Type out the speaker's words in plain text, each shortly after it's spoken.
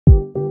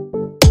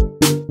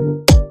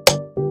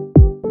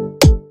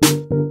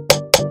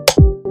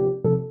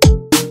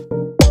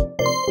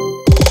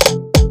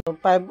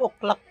5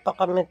 o'clock pa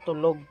kami,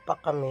 tulog pa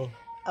kami.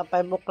 5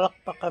 o'clock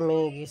pa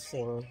kami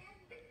gising.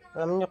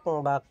 Alam niyo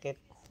kung bakit?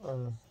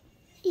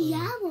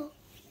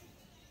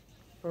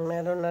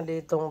 Meron na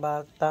ditong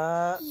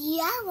bata.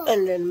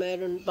 And then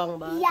meron pang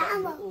bata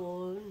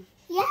doon.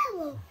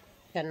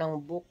 Yan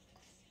ang book.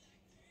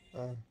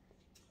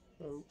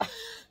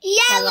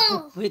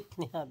 Yellow.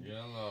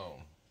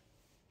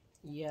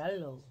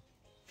 Yellow.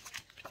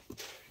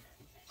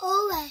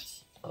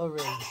 Orange.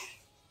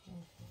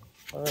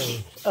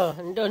 Oh,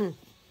 andun.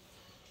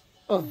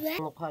 Oh,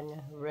 mukha niya.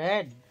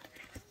 Red.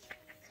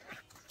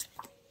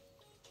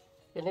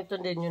 Ganito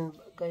din yun.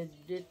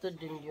 Dito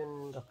din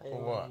yun.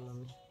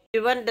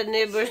 You want the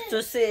neighbors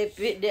to see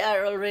if they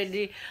are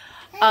already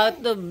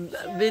out of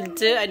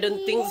winter? I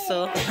don't think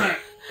so.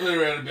 They're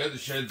around a bit. The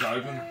shed's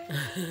open.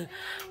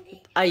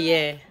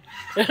 Yeah.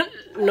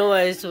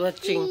 Noah is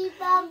watching.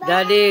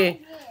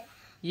 Daddy,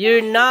 you're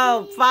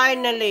now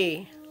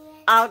finally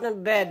out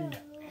of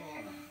bed.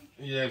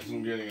 Yes,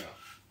 I'm getting up.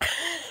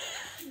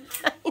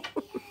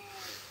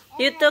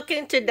 You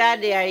talking to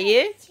Daddy, are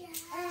you?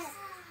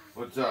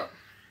 What's up?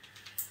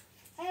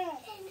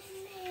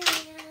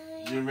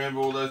 You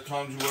remember all those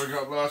times you woke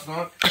up last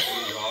night?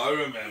 I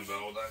remember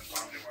all those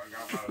times you woke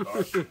up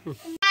last night.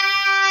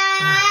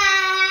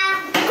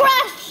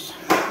 Crush!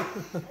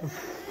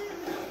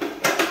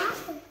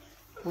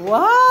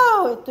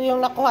 Wow! Ito yung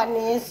nakuha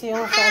ni Is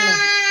yung ano.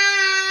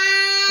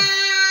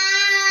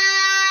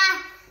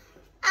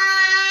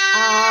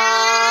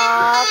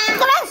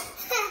 Crush!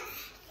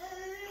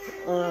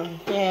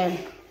 Yan.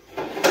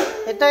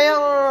 Ito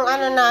yung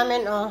ano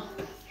namin, oh.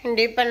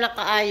 Hindi pa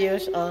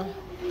nakaayos, oh.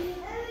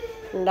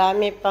 Ang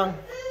dami pang.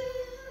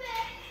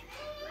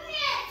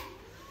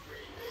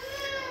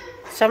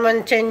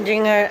 Someone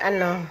changing her,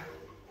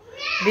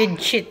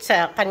 bedsheet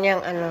sa kanyang,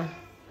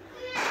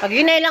 Pag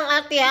ginay lang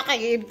ate ha,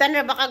 kay ibtan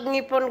na baka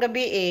ngipon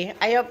gabi eh.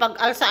 Ayaw pag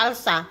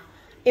alsa-alsa.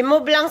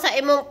 I-move lang sa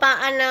imong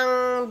paan ng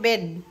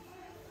bed.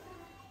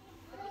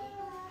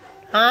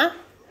 Ha?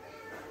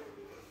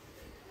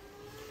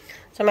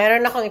 So,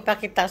 mayroon akong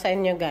ipakita sa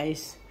inyo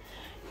guys.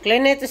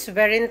 GLENNETH is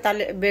very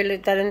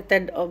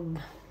talented of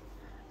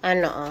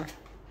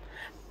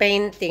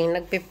painting.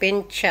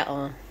 Nagpipaint siya,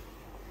 oh.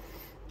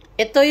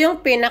 Ito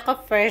yung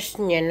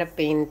pinaka-first niya na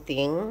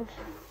painting.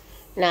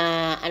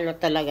 Na,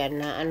 talaga,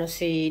 na,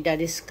 si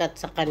Daddy Scott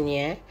sa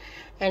kanya.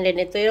 And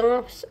then, ito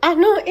yung,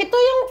 ito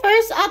yung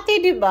first ate,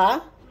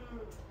 diba?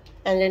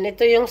 And then,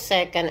 ito yung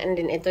second. And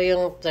then, ito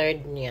yung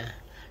third niya.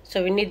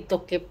 So, we need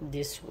to keep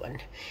this one.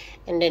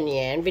 And then,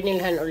 yan,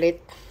 binilhan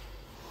ulit.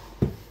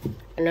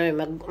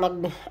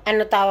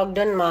 Tawag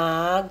doon,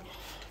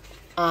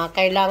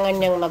 kailangan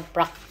niyang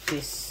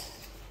mag-practice.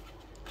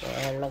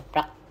 Yan,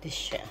 mag-practice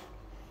siya.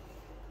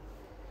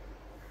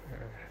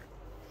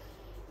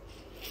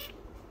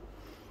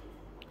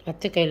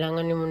 Ate,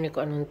 kailangan niyo muna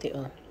ko anong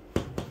tiyo.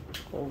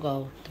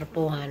 Ugaw,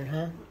 trapuhan,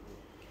 ha?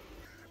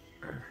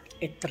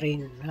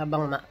 I-train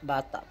habang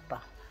bata pa.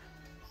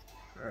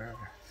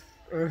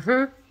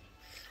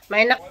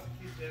 May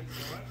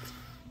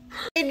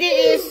Ready,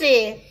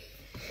 easy.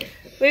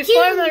 We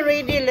form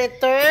already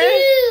letter.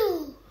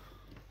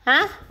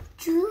 Huh?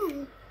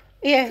 Two.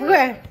 Yeah,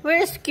 where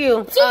is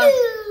Q?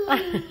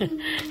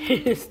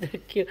 Here's the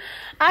Q.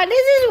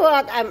 This is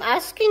what I'm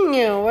asking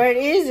you. Where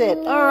is it?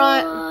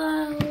 Alright.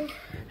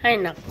 Ay,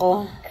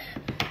 nako.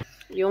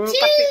 Yung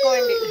kape ko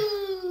hindi.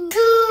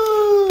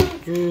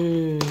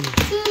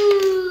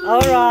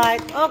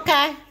 Alright.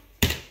 Okay.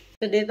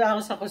 So, dito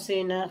ako sa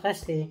kusina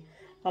kasi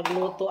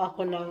pagluto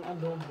ako ng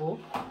adobo.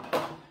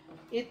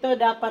 Ito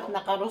dapat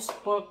naka-roast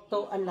pork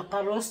to,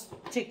 naka-roast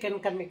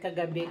chicken kami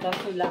kagabi.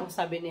 Kasi lang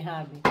sabi ni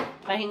Habi,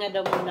 pahinga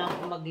daw muna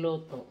ako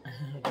magluto.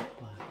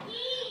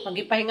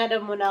 Magpahinga daw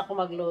muna ako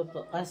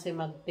magluto kasi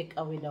mag-take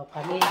away daw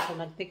kami. So,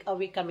 nag-take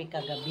away kami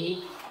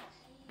kagabi.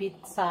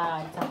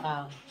 Pizza, at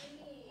saka,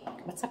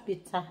 basta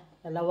pizza.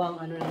 Dalawang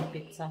ng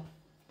pizza.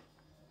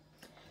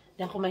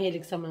 Hindi ako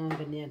mahilig sa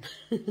mga ganyan.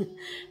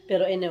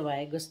 Pero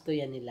anyway, gusto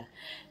yan nila.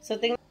 So,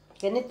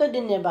 ganito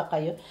din niya ba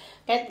kayo?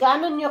 Kahit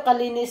gaano nyo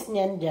kalinis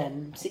niyan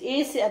dyan, si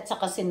Izzy at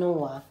saka si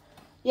Noah.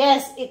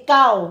 Yes,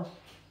 ikaw.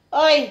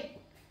 Oy!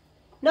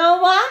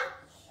 Noah?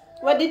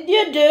 What did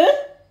you do?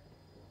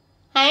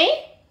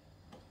 Hi?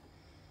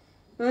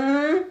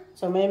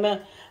 So, may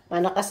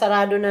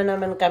nakasarado na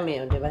naman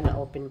kami. O, diba?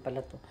 Na-open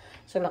pala to.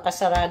 So,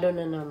 nakasarado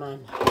na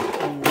naman.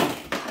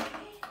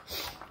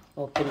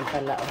 Open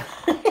pala.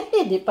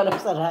 Hindi pala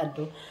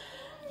sarado.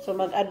 So,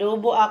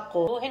 mag-adobo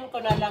ako. Buhin ko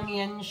na lang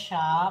yan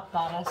siya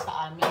para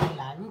sa aming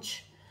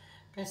lunch.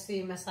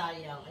 Kasi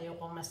masayang.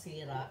 Ayoko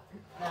masira.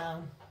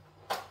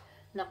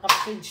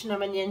 Naka-fridge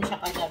naman yan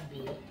siya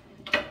kagabi.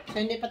 So,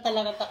 hindi pa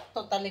talaga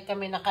totally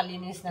kami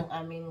nakalinis ng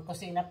aming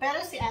kusina. Pero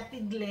si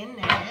Ate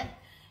GLENNETH,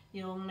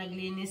 yung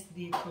naglinis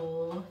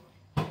dito.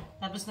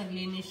 Tapos,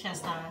 naglinis siya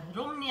sa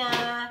room niya.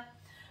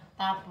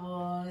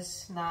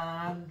 Tapos,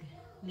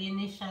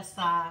 naglinis siya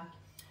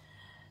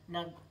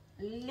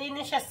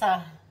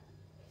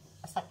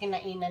sa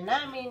kinainan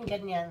namin,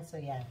 ganyan. So,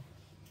 yan.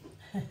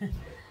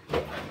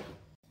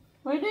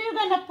 Where do you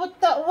gonna put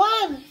that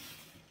one?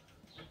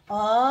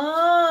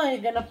 Oh,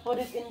 you're gonna put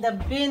it in the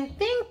bin.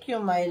 Thank you,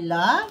 my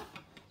love.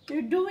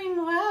 You're doing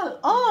well.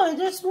 Oh,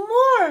 there's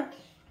more.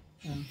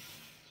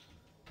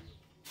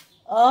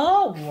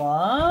 Oh,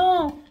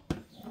 wow.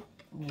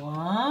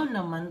 Wow,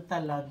 naman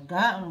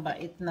talaga. Ang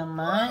bait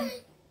naman.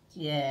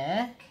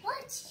 Yeah.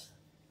 What?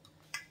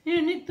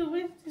 You need to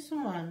wait this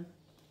one.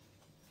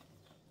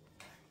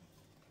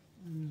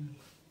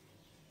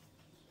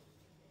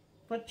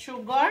 Put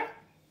sugar.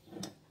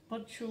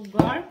 Put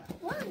sugar.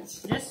 What?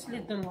 Just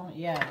little,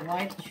 yeah,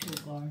 white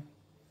sugar.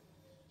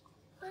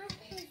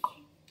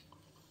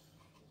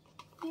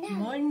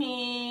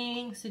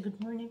 Morning. Say good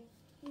morning.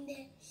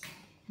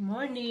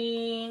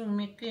 Morning.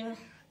 Making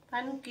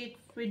pancake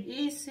with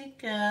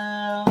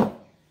Ezekiel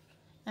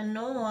and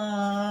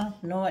Noah.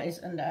 Noah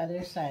is on the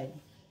other side.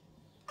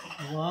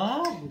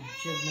 Wow, good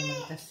job naman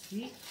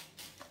kasi.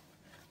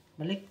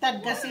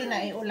 Baliktad kasi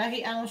na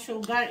iulahi ang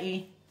sugar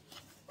eh.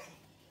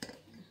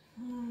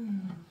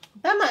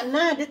 Tama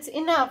na, that's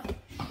enough.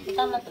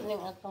 Tama to ning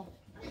ato.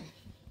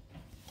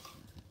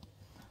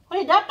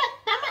 Uy, dapat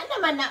tama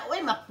naman na.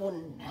 Uy,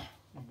 mapun na.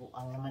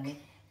 Nabuang naman eh.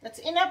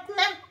 That's enough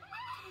na.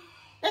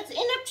 That's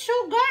enough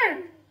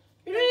sugar.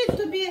 You don't need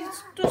to be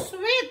too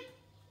sweet.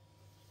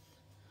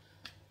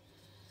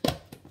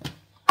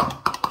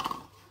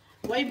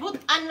 Way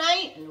but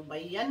anay. Ano ba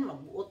yan?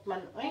 Magbuot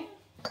man. Uy.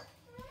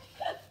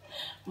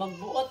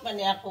 Magbuot man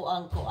niya ako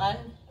ang kuan.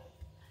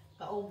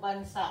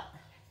 Kauban sa.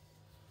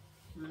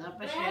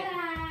 Napa siya.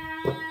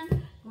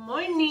 Good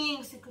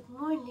morning. Say good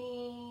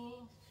morning.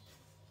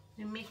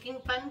 We're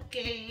making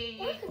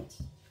pancake.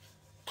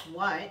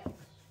 White.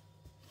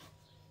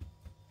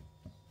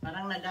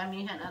 Parang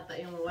nadamihan ata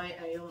yung white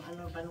ay yung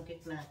ano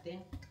pancake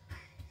natin.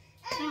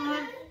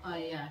 Oh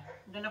yeah.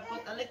 I'm gonna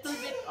put a little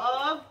bit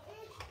of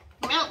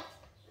milk.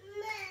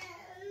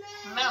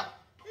 Milk.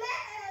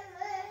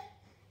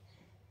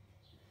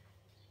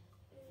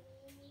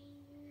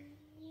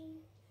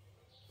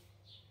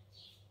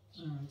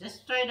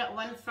 Just try that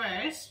one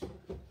first.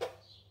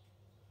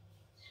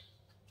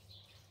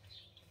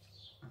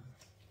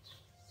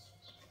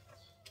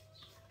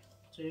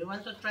 So you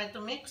want to try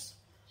to mix?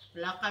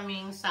 Wala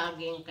kaming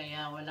saging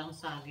kaya walang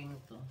saging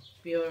to.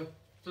 Pure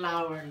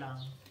flour lang.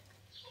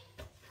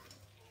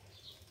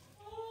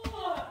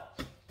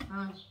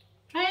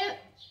 Try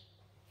it.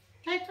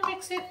 Try to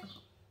mix it.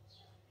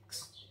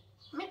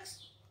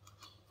 Mix.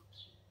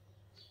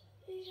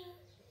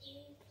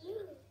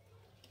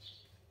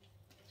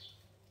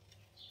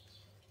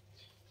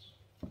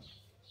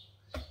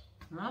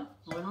 Huh?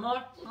 One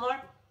more. More.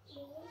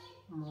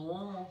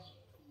 More.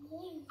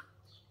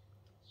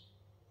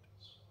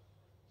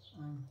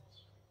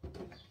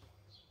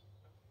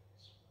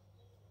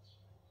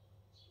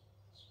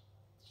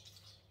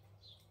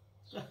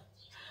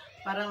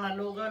 Parang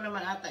nalugaw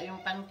naman ata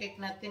yung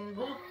pancake natin,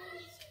 bu.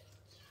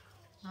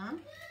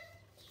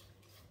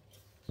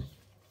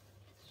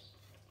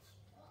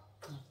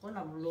 Ako,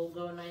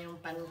 nalugaw na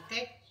yung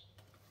pancake.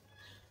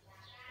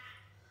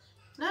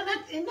 No,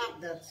 not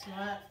enough. That's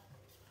what.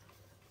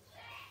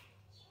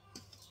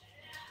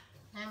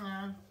 Hang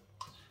on.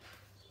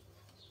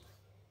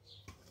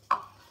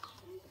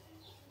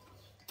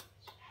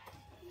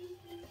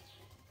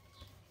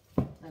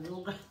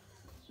 Nalugaw.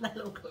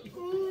 Nalugaw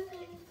yun.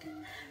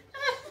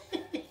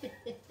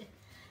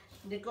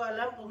 Hindi ko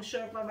alam kung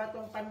sure pa ba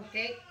itong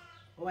pancake.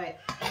 Wait,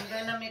 I'm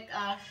gonna make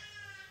a...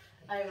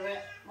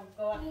 wait,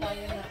 magkawa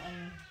tayo na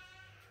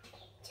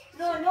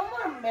No, no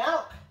more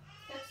milk.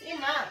 That's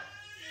enough.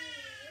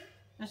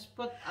 Let's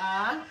put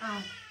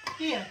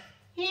here.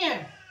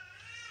 Here.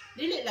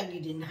 Dili lagi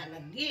din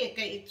halagi.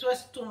 Kaya it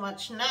was too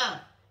much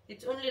na.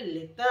 It's only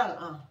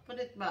little. Put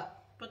it back.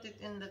 Put it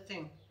in the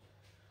thing.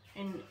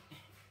 And...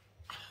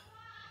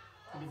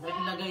 Diba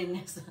ilagay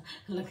niya sa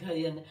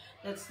lagayan.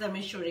 That's the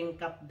measuring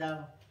cup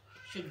daw.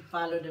 Should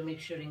follow the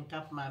measuring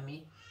cup,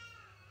 mommy.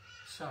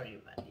 Sorry,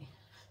 buddy.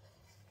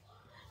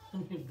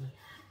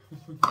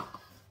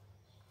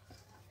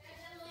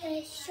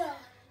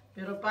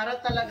 Pero para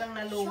talagang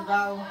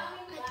nalugaw.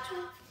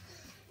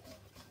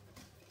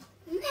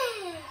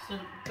 So,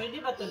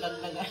 pwede ba ito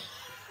dagdagan?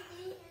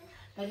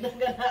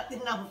 Dagdagan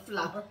natin ng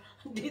flour.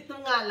 Dito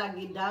nga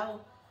lagi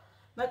daw.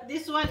 But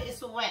this one is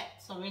wet.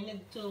 So we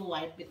need to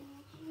wipe it.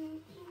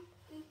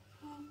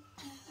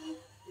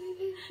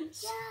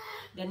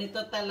 Ganito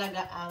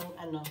talaga ang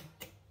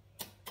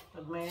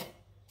pag may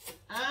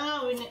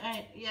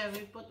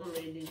we put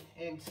already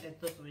eggs. I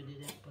thought we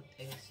didn't put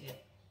eggs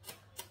yet.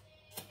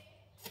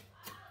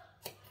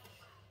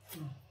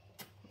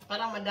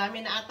 Parang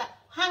madami na ata.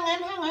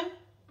 Hangan.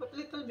 Put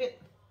little bit.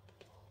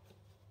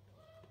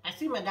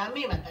 Kasi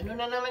madami. Ano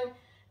na naman.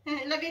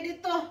 Ilagay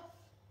dito.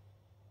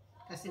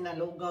 Kasi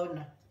nalugaw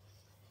na.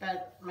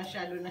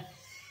 Masyado na.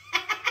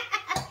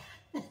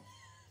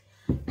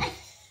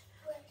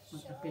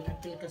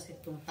 Magkapil-apil kasi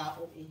itong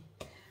tao eh.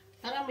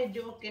 Parang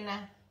medyo okay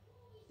na.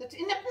 That's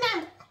enough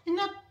na.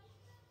 Enough.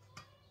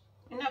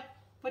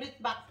 Put it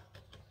back.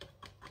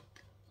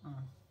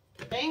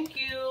 Thank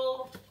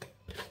you.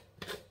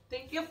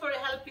 Thank you for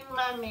helping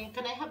mommy.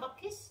 Can I have a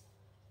kiss?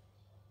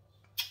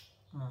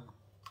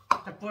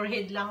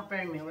 Forehead lang,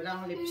 Permi.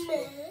 Walang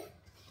lipstick.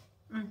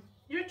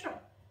 Your turn.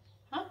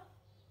 Huh?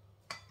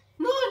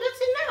 No,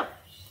 that's enough.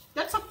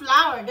 That's a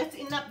flour. That's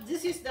enough.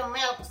 This is the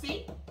milk.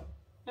 See?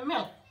 The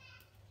milk.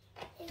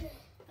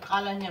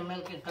 Akala niya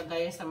milk yung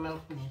kagaya sa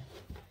milk niya.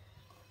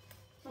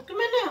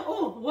 Come on na.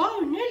 Oh, wow.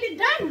 Nearly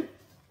done.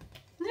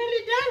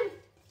 Nearly done.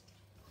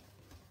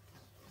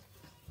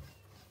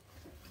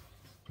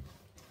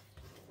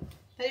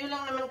 Tayo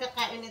lang naman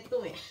kakain ito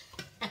eh.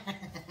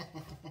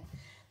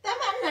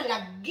 Tama na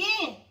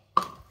lagi.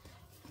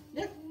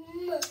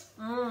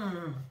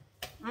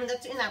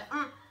 That's enough.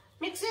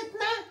 Mix it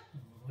na.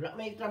 Wala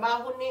may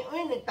trabaho ni.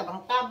 Uy,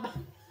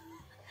 nagtabang-tabang.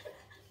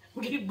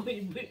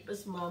 Giboy-boy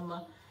pas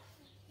mama.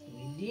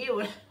 Hindi,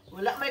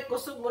 wala may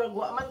kusog. Murag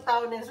wa man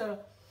tao niya sa...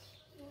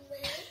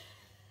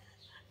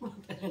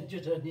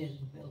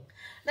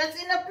 That's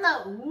enough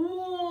now.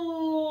 Ooh.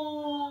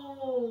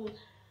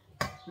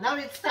 Now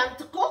it's time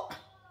to cook.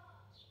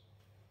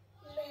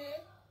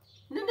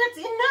 No, that's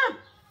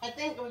enough. I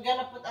think we're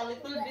gonna put a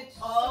little bit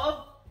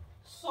of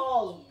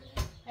salt.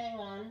 Hang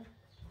on.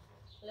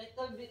 A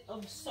little bit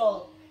of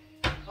salt.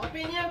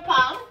 Open your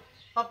palm.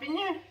 Open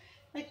your,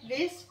 like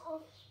this.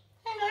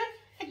 Hang on,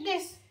 like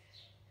this.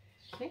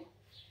 See?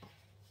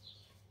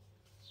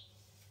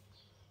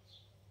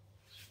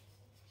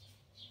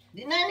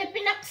 Di na ni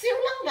pinaksiw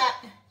lang ga.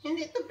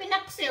 Hindi ito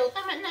pinaksiw.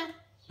 Tama na.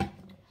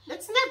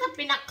 That's not a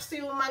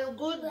pinaksiw man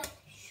good.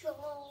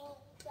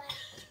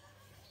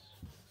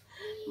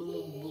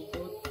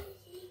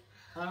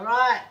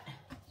 Alright.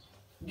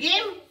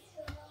 Game.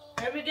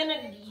 Where are we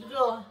gonna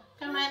go?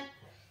 Come on.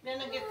 We're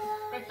gonna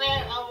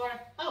prepare our...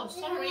 Oh,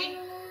 sorry.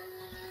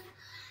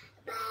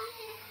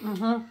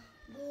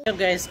 So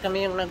guys,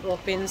 kami yung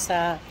nag-open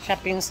sa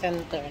shopping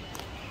center.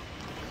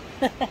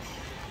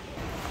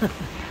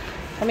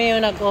 Kami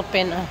yung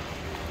nag-open.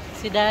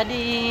 Si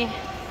Daddy.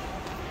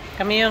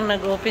 Kami yung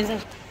nag-open sa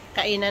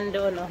kainan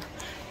doon.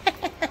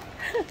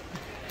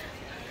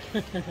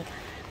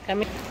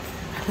 Kami.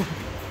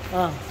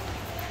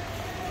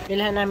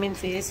 Bilhan namin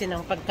si Isi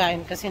ng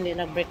pagkain kasi hindi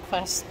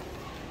nag-breakfast.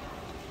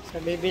 So,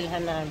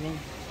 bibilhan namin.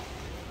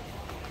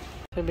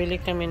 So, bili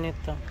kami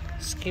nito.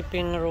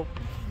 Skipping rope.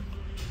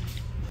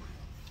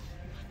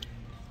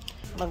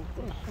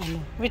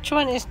 Which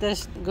one is the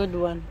good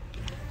one?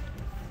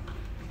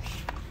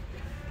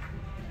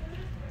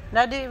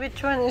 Daddy,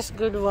 which one is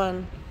good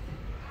one?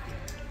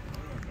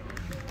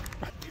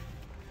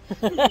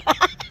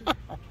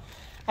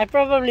 I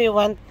probably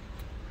want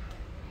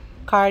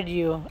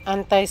cardio,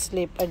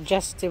 anti-sleep,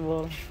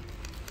 adjustable.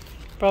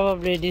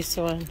 Probably this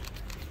one.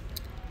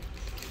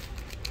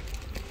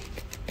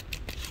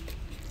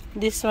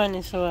 This one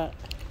is what?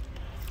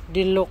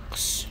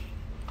 Deluxe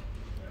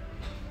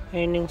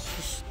earning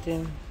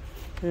system.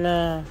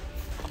 Na.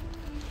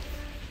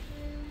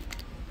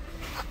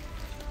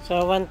 So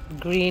I want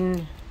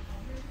green.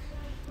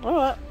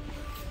 Oh.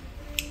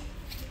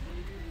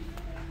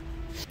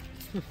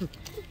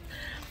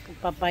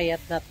 Papayat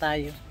na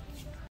tayo.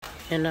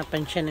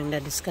 Hanapan siya ng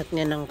nadiskat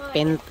niya ng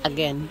paint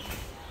again.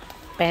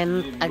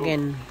 Paint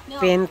again.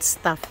 Paint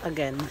stuff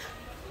again.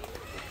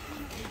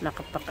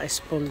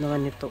 Nakapaka-spoil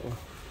naman ito. Oh.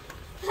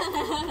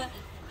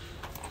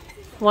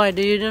 Why?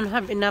 Do you don't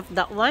have enough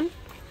that one?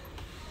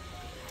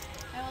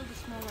 I want the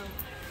small one.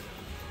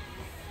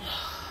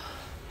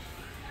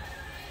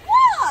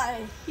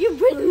 Why? You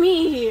bring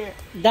me here.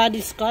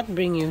 Daddy Scott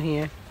bring you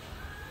here.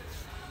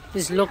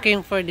 He's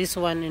looking for this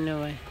one in a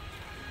way.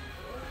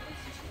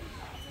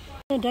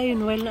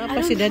 Dayon, well na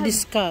pa si Daddy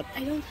Scott.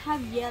 I don't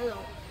have yellow.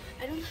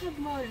 I don't have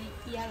more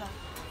yellow.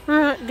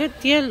 Get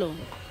yellow.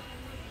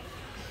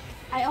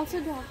 I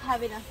also don't have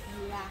enough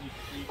black.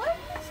 Why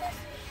is this?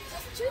 This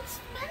is too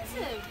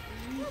expensive.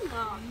 Come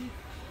on.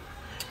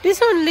 This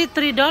only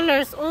 $3.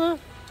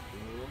 Oh,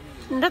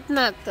 not.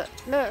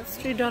 No, it's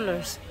 $3.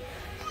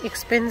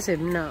 Expensive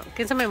na.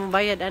 Kinsa may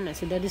mabayad ana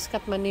si Daddy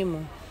Scott man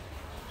nimo.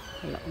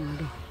 Wala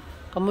undo.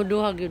 Kamu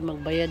duha gyud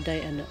magbayad day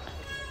ana.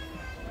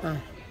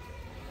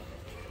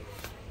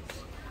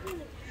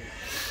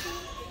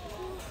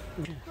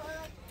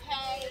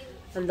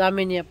 Ang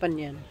dami niya pa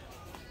niyan.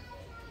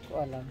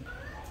 Ko alam.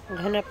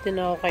 Maghanap din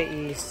ako kay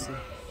Easy.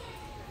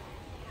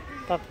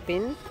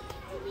 Papin.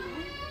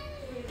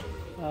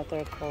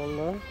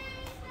 Watercolor.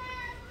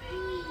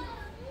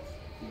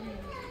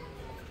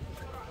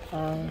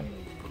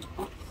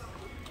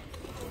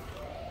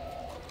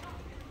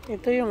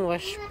 Ito yung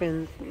wash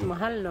pen.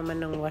 Mahal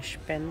naman ng wash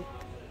pen.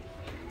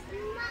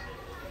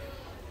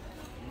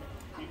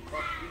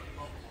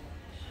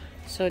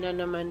 So na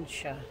naman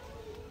siya.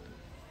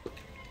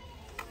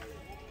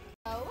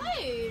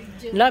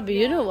 Lovey,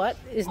 you know what?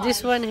 Is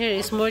this one here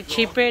is more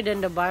cheaper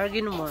than the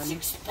bargain one.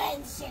 It's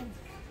expensive.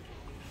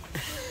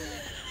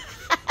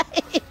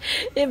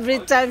 Every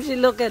time she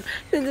look at,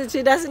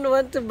 she doesn't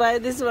want to buy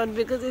this one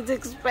because it's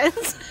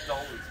expensive.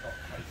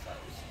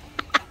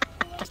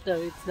 No,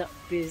 it's not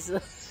peso.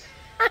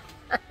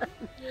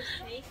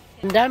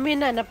 Ang dami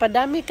na,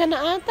 napadami ka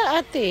na ata,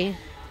 ate.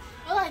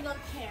 Well, I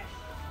don't care.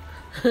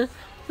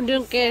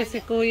 Don't care si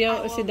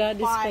kuya o si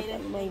Daddy Scott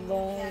ang may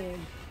bayad.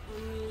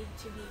 We need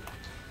to be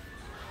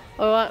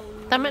O,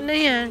 tama na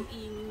yan.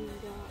 in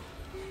the...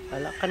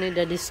 Wala ka ni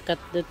Daddy's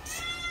cat that's...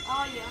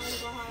 Oh, yeah.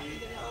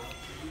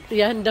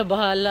 Yan, da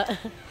bahala.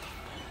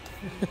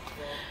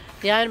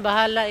 Yan,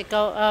 bahala.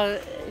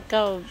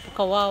 Ikaw,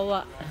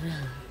 kawawa.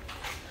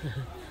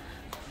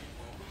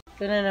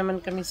 Ito na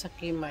naman kami sa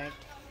Kmart.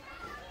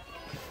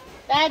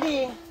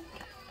 Daddy!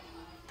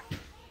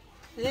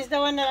 This is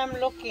the one that I'm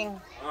looking.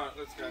 Alright,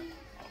 let's go.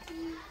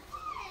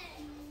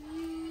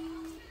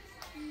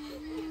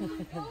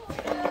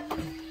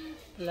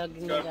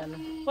 Laging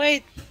gano.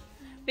 Wait!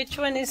 Which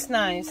one is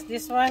nice?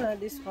 This one or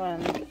this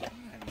one?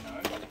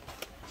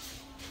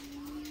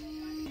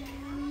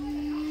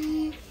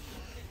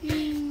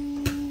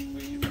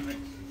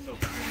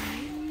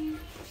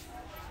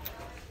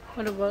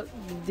 What about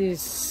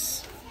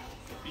this?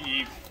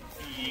 Beep,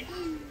 beep,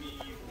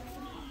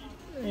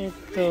 beep.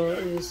 Ito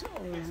is...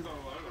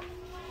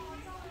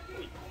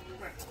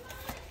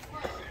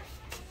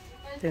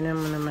 Tignan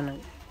mo naman ang...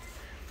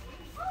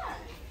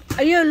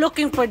 Are you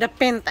looking for the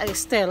paint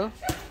still?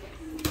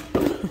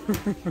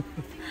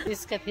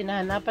 Is kat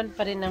hinahanapan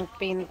pa rin ng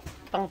paint,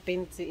 pang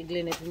paint si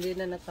Glennet. Hindi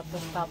na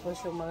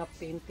natapos-tapos yung mga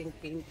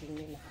painting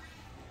nila.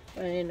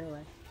 Ayun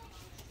naman.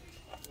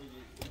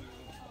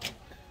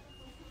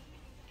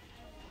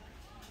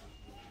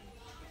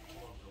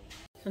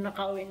 So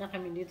nakauwi na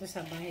kami dito sa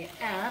bahay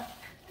at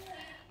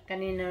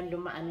kanina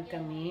dumaan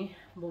kami,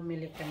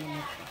 bumili kami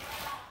nito.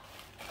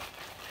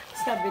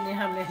 Sabi ni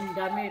Hamen,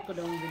 dami ko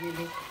daw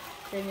binili.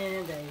 Ganyan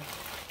na guys.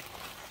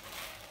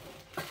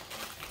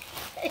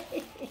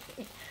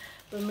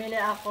 Bumili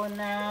ako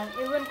ng,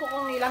 iwan ko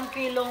kung ilang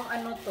kilong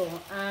ano to,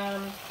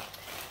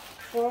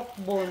 pork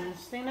bones.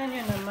 Tingnan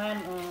nyo naman,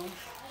 oh.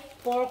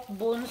 Pork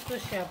bones to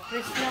siya.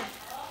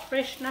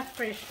 Fresh na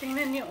fresh.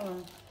 Tingnan nyo, oh.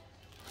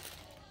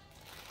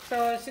 So,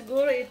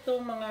 siguro ito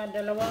mga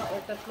 2 o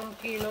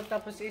 3 kilo,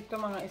 tapos ito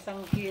mga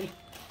 1 kilo.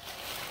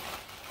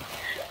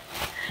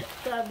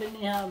 Sabi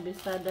ni Habis,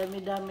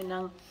 dami-dami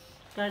ng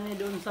karne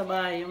doon sa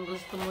bahay, yung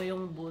gusto mo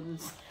yung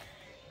bones.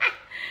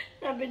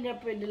 Sabi niya,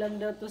 pwede lang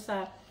daw to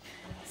sa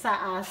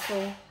aso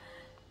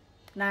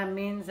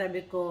namin.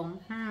 Sabi ko,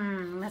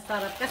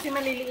 masarap. Kasi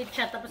maliliit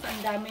siya, tapos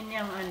ang dami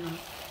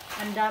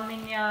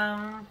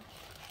niyang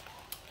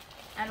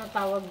ano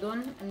tawag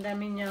doon? Ang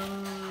dami niyang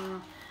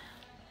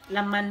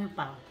laman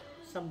pa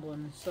sa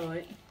bone. So,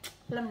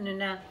 alam nyo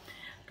na,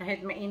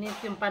 kahit mainit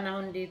yung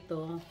panahon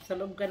dito, sa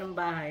loob ka ng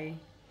bahay,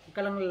 huwag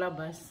ka lang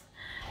lalabas,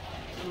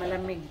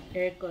 malamig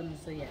aircon.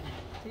 So, yan.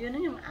 So, yun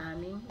na yung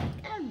aming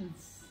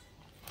weekends.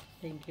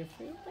 Thank you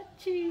for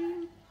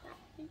watching.